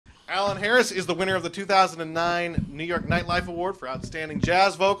Alan Harris is the winner of the 2009 New York Nightlife Award for Outstanding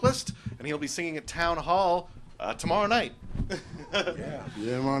Jazz Vocalist, and he'll be singing at Town Hall tomorrow night. Yeah,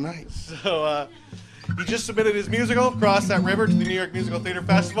 tomorrow night. So he just submitted his musical, Cross That River, to the New York Musical Theater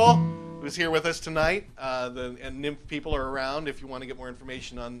Festival. Who's here with us tonight. And NYMF people are around if you want to get more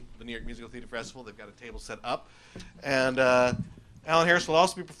information on the New York Musical Theater Festival. They've got a table set up. And Alan Harris will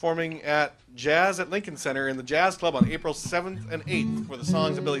also be performing at Jazz at Lincoln Center in the Jazz Club on April 7th and 8th for the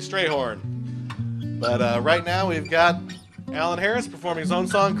songs of Billy Strayhorn. But right now we've got Alan Harris performing his own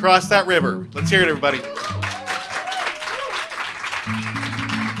song, Cross That River. Let's hear it, everybody.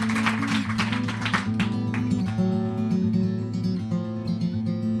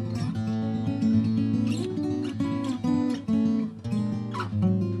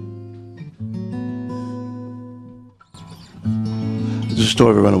 The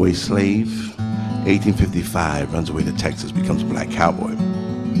story of a runaway slave, 1855, runs away to Texas, becomes a black cowboy.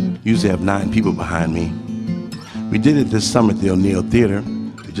 Usually have 9 people behind me. We did it this summer at the O'Neill Theater.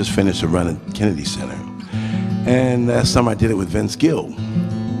 We just finished a run at Kennedy Center. And last summer I did it with Vince Gill.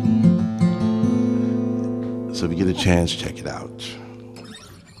 So if you get a chance, check it out.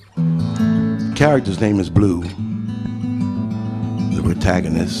 The character's name is Blue, the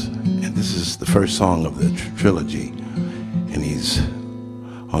protagonist, and this is the first song of the trilogy. And he's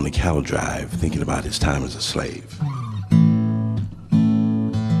on the cattle drive thinking about his time as a slave.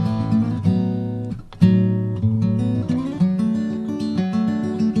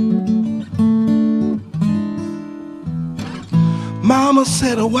 Mama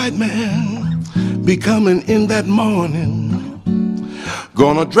said a white man be coming in that morning,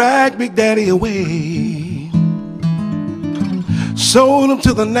 gonna drag Big Daddy away. Sold him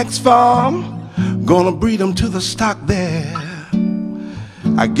to the next farm, gonna breed him to the stock there.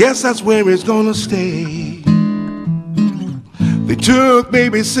 I guess that's where he's gonna stay. They took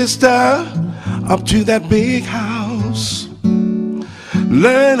baby sister up to that big house,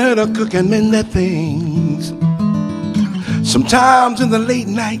 learned her to cook and mend their things. Sometimes in the late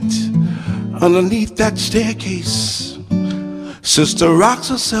night, underneath that staircase, sister rocks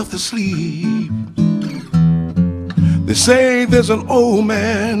herself to sleep. They say there's an old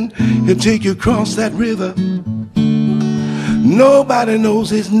man, he'll take you across that river. Nobody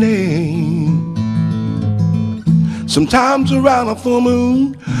knows his name. Sometimes around a full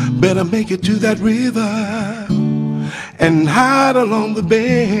moon, better make it to that river and hide along the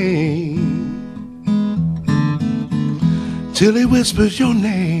bank till he whispers your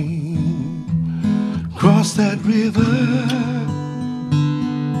name. Cross that river.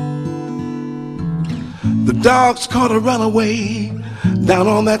 The dogs caught a runaway down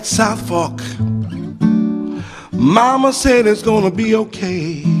on that South Fork. Mama said it's gonna be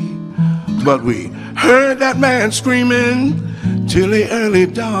okay, but we heard that man screaming till the early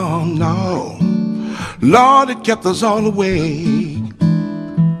dawn. No, Lord, it kept us all awake.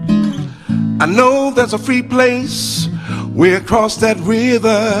 I know there's a free place way across that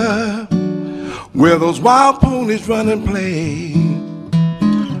river where those wild ponies run and play.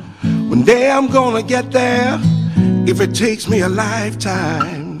 One day I'm gonna get there if it takes me a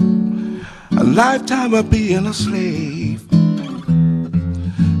lifetime of being a slave.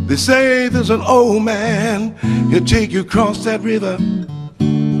 They say there's an old man, he'll take you across that river.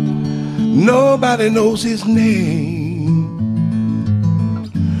 Nobody knows his name.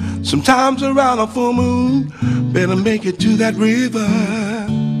 Sometimes around a full moon, better make it to that river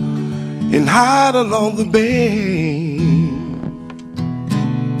and hide along the bank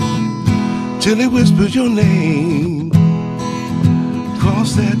till he whispers your name.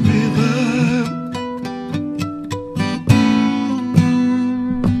 Cross that river.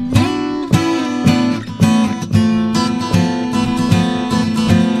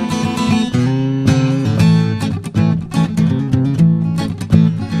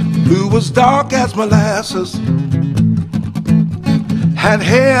 Blue was dark as molasses, had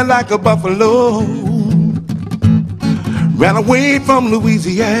hair like a buffalo, ran away from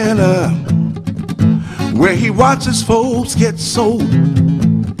Louisiana, where he watched his folks get sold.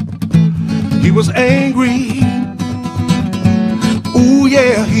 He was angry, ooh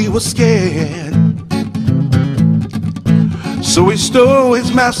yeah, he was scared. So he stole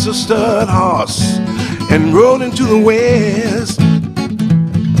his master's stud horse and rode into the west.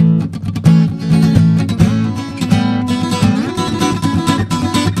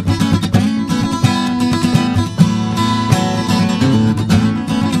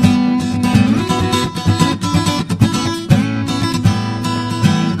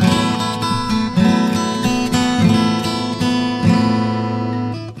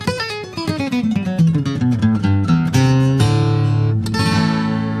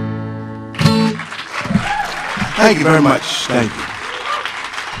 Thank you very much. Thank you.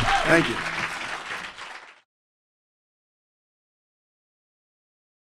 Thank you.